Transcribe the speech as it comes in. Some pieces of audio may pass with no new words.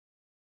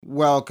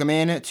Welcome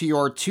in to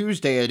your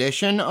Tuesday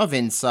edition of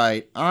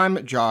Insight.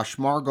 I'm Josh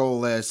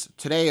Margolis.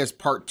 Today is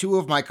part 2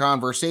 of my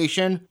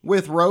conversation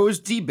with Rose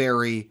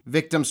DeBerry,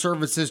 Victim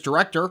Services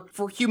Director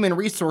for Human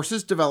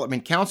Resources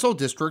Development Council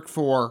District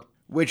 4,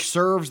 which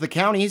serves the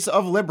counties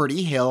of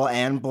Liberty, Hill,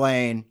 and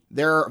Blaine.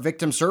 Their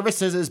victim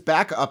services is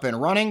back up and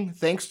running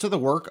thanks to the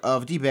work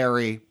of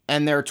DeBerry.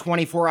 And their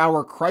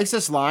 24-hour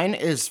crisis line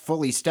is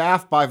fully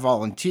staffed by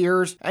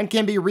volunteers and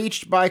can be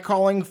reached by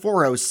calling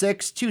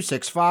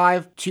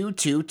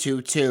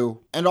 406-265-2222.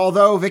 And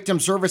although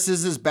victim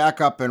services is back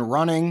up and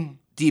running,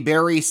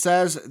 DeBerry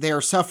says they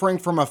are suffering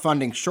from a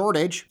funding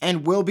shortage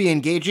and will be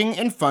engaging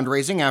in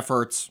fundraising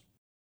efforts.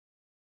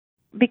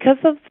 Because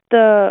of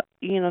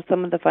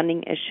some of the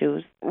funding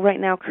issues, right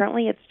now,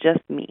 currently it's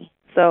just me.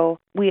 So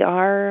we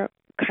are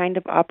kind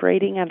of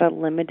operating at a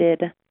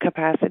limited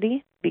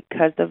capacity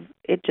because of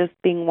it just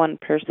being one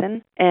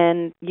person.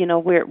 And,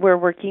 we're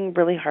working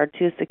really hard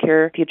to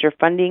secure future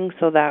funding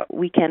so that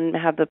we can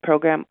have the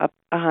program up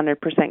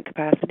 100%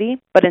 capacity.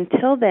 But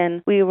until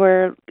then, we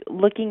were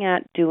looking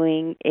at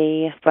doing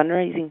a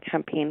fundraising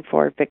campaign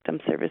for victim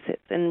services.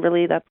 And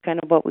really that's kind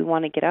of what we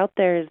want to get out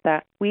there is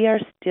that we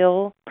are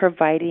still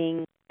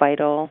providing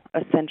vital,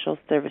 essential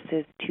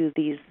services to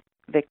these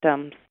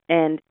victims.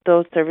 And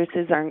those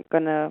services aren't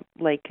going to,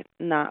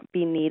 not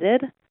be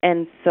needed.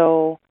 And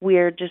so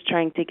we're just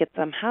trying to get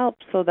some help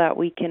so that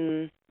we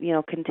can,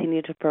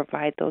 continue to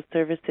provide those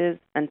services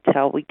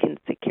until we can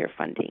secure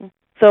funding.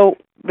 So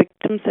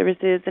Victim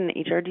Services and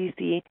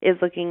HRDC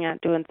is looking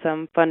at doing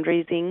some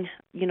fundraising.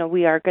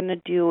 We are going to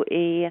do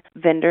a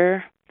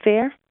vendor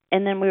fair.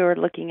 And then we were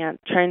looking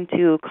at trying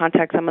to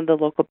contact some of the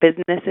local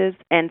businesses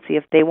and see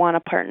if they want to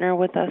partner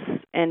with us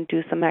and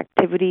do some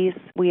activities.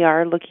 We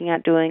are looking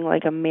at doing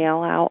a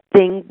mail out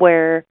thing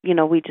where,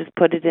 we just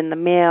put it in the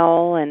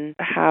mail and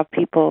have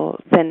people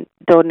send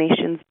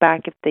donations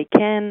back if they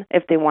can,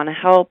 if they want to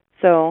help.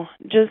 So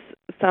just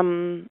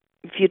some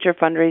future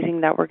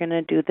fundraising that we're going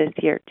to do this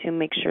year to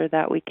make sure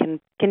that we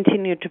can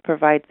continue to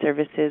provide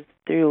services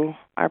through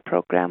our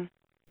program.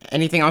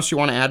 Anything else you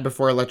want to add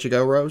before I let you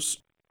go, Rose?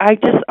 I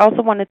just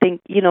also want to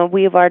think,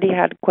 we have already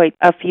had quite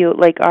a few,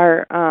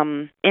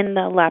 in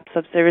the lapse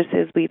of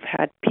services, we've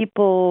had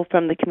people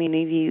from the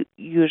community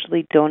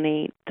usually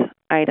donate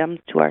items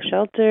to our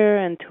shelter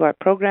and to our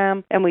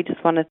program, and we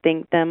just want to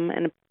thank them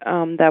and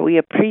that we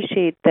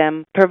appreciate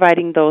them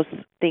providing those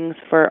things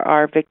for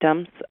our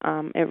victims.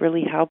 It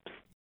really helps.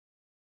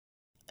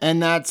 And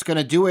that's going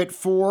to do it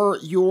for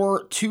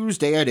your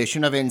Tuesday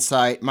edition of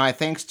Insight. My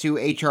thanks to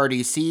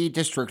HRDC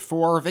District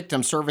 4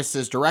 Victim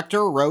Services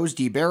Director Rose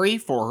DeBerry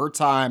for her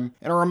time.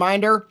 And a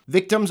reminder,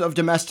 victims of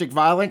domestic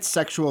violence,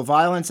 sexual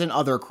violence, and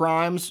other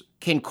crimes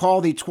can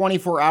call the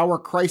 24-hour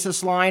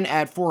crisis line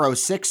at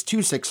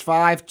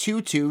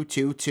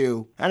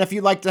 406-265-2222. And if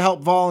you'd like to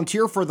help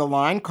volunteer for the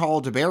line,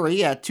 call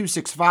DeBerry at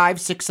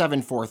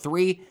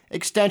 265-6743,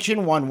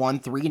 extension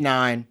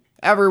 1139.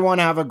 Everyone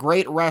have a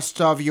great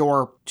rest of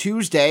your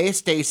Tuesday.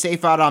 Stay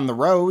safe out on the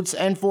roads.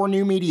 And for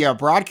New Media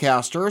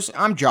Broadcasters,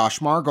 I'm Josh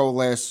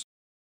Margolis.